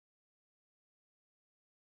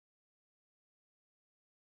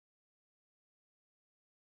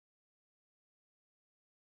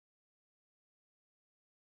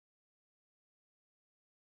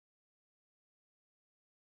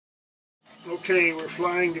Okay, we're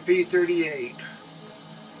flying the P-38.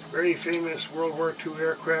 Very famous World War II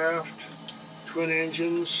aircraft. Twin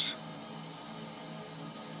engines.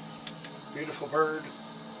 Beautiful bird.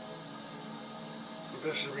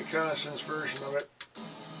 This is a reconnaissance version of it.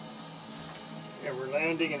 And we're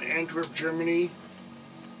landing in Antwerp, Germany.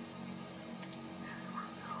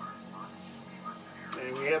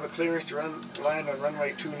 And we have a clearance to land on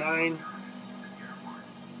runway 29.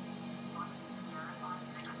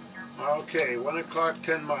 Okay, 1 o'clock,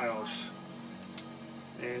 10 miles.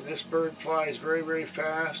 And this bird flies very, very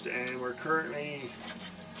fast, and we're currently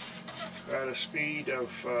at a speed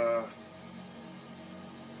of,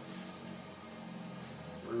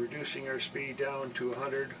 we're reducing our speed down to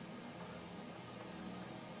 100.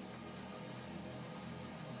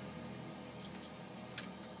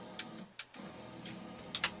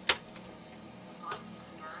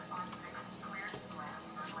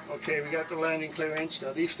 Okay, we got the landing clearance.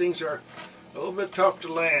 Now these things are a little bit tough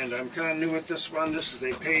to land. I'm kind of new at this one. This is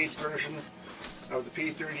a paid version of the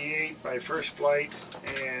P-38 by First Flight,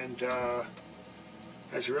 and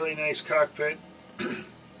has a really nice cockpit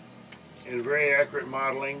and very accurate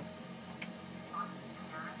modeling.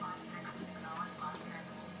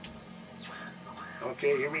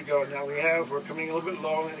 Okay, here we go. Now we're coming a little bit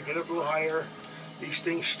low. I'm going to get up a little higher. These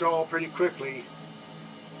things stall pretty quickly.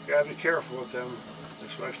 Gotta be careful with them.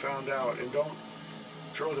 That's what I found out. And don't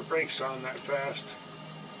throw the brakes on that fast.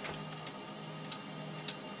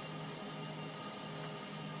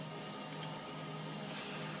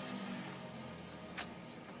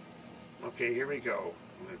 Okay, here we go.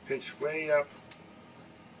 I'm going to pitch way up.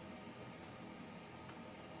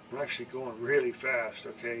 I'm actually going really fast.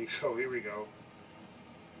 Okay, so here we go.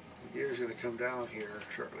 The gear's going to come down here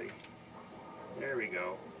shortly. There we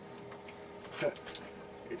go.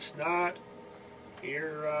 It's not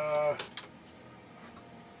your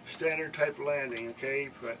standard type of landing, okay,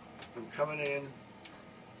 but I'm coming in,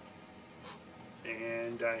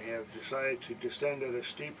 and I have decided to descend at a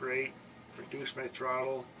steep rate, reduce my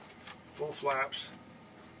throttle, full flaps.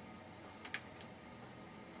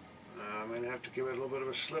 I'm going to have to give it a little bit of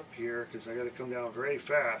a slip here because I got to come down very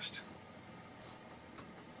fast.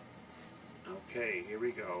 Okay, here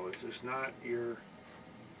we go. This is not your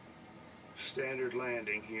standard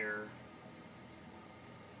landing here.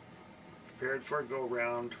 Prepared for a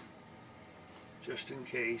go-round, just in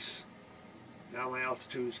case. Now my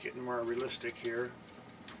altitude is getting more realistic here.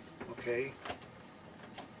 Okay.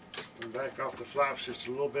 I'm back off the flaps just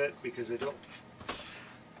a little bit because I don't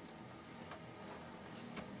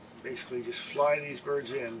basically just fly these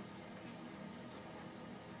birds in.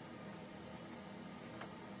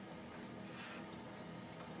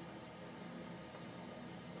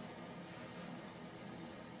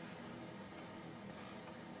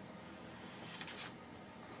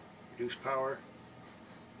 Reduce power.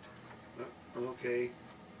 Okay.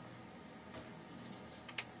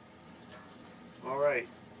 Alright.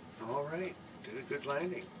 Alright. Did a good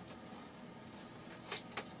landing.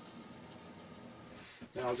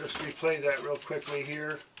 Now I'll just replay that real quickly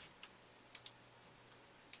here.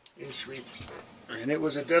 And it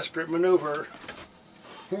was a desperate maneuver.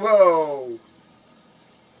 Whoa!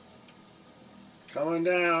 Coming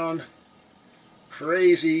down.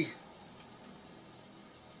 Crazy.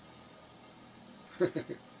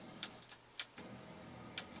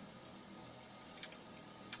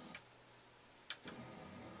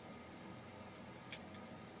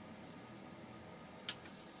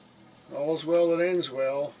 All's well that ends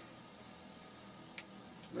well.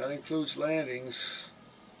 That includes landings.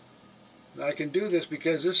 Now I can do this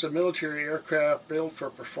because this is a military aircraft built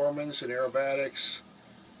for performance and aerobatics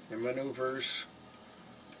and maneuvers.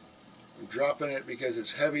 I'm dropping it because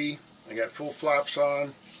it's heavy. I got full flaps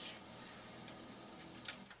on.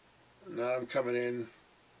 Now I'm coming in.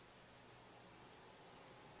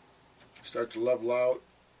 Start to level out.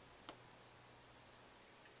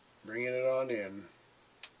 Bringing it on in.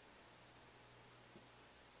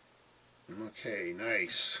 Okay,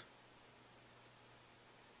 nice.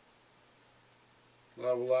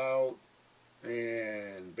 Level out,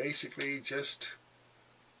 and basically just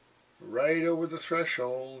right over the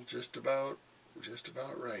threshold, just about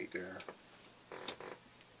right there.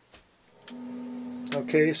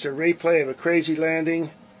 Okay, so replay of a crazy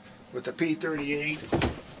landing with the P-38.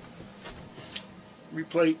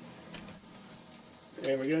 Replay,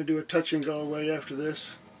 and we're going to do a touch and go right after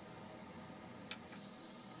this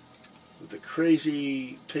with the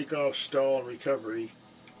crazy takeoff, stall, and recovery.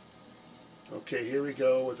 Okay, here we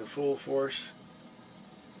go with the full force.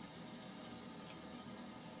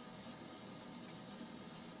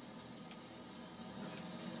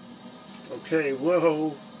 Okay,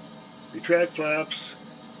 whoa. retract flaps,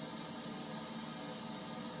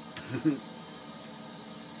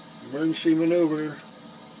 emergency maneuver.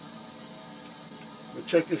 But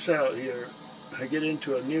check this out here. I get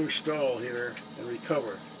into a near stall here and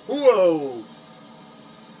recover. Whoa!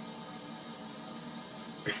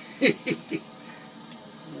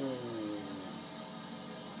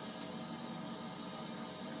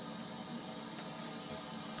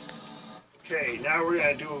 Okay, now we're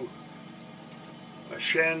going to do a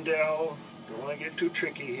chandelle. Don't want to get too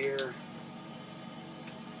tricky here.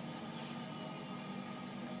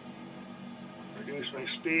 Reduce my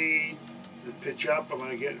speed and pitch up. I'm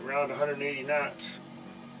going to get around 180 knots.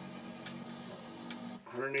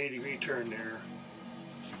 180 degree turn there.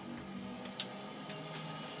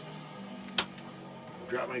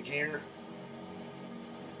 Drop my gear.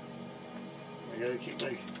 I got to keep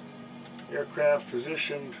my aircraft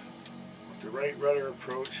positioned with the right rudder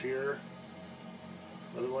approach here.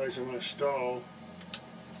 Otherwise I'm going to stall.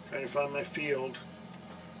 Trying to find my field.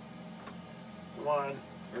 Come on,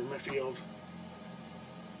 where's my field?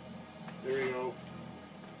 There we go.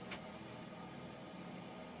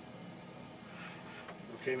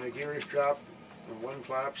 Okay, my gear is dropped. And 1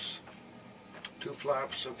 flaps. 2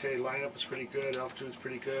 flaps. Okay, lineup is pretty good. Altitude is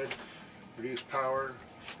pretty good. Reduce power.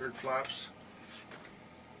 3rd flaps.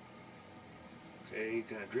 Okay,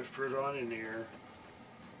 gonna drift right on in there.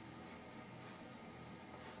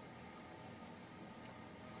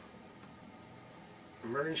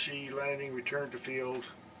 Emergency landing, return to field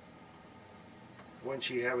once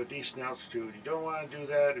you have a decent altitude. You don't want to do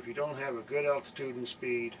that if you don't have a good altitude and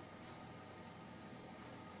speed.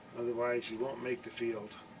 Otherwise you won't make the field.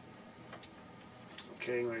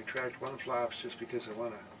 Okay, I'm going to retract 1 flaps just because I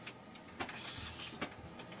want to.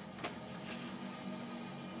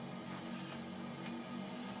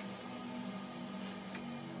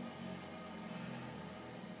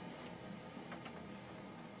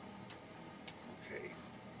 Okay.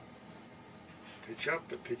 Pitch up,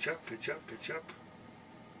 pitch up, pitch up, pitch up.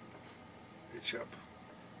 Pitch up.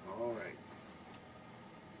 All right.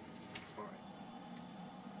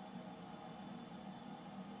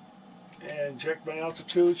 And check my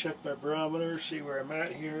altitude, check my barometer, see where I'm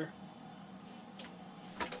at here.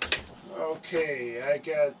 Okay, I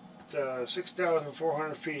got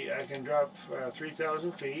 6,400 feet. I can drop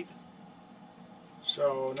 3,000 feet.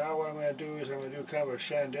 So now what I'm going to do is I'm going to do kind of a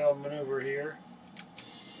chandelle maneuver here.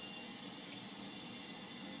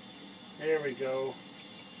 There we go.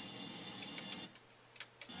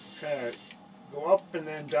 Kind of go up and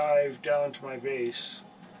then dive down to my base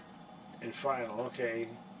and final. Okay.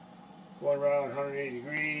 Going around 180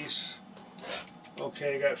 degrees.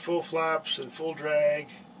 Okay, I got full flaps and full drag.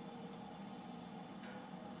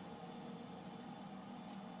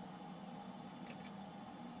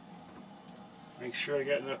 Make sure I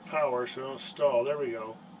got enough power so I don't stall. There we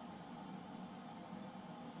go.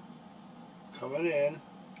 Coming in.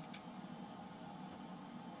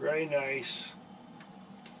 Very nice.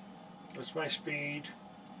 What's my speed?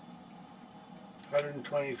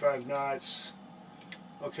 125 knots.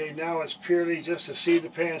 Okay, now it's purely just a seat of the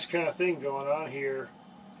pants kind of thing going on here.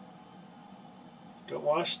 Don't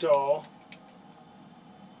want to stall.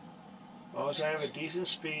 As long as I have a decent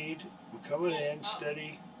speed, I'm coming in,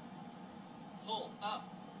 steady. Pull up.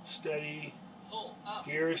 Steady. Pull up.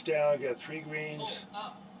 Gear is down, got 3 greens. Pull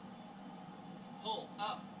up. Pull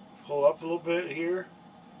up. Pull up a little bit here.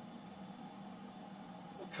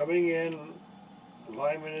 Coming in,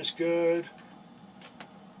 alignment is good.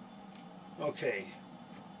 Okay.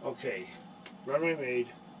 Okay, runway made.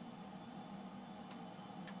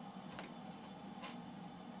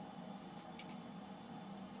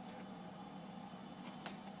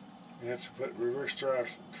 I have to put reverse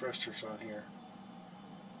thrusters on here.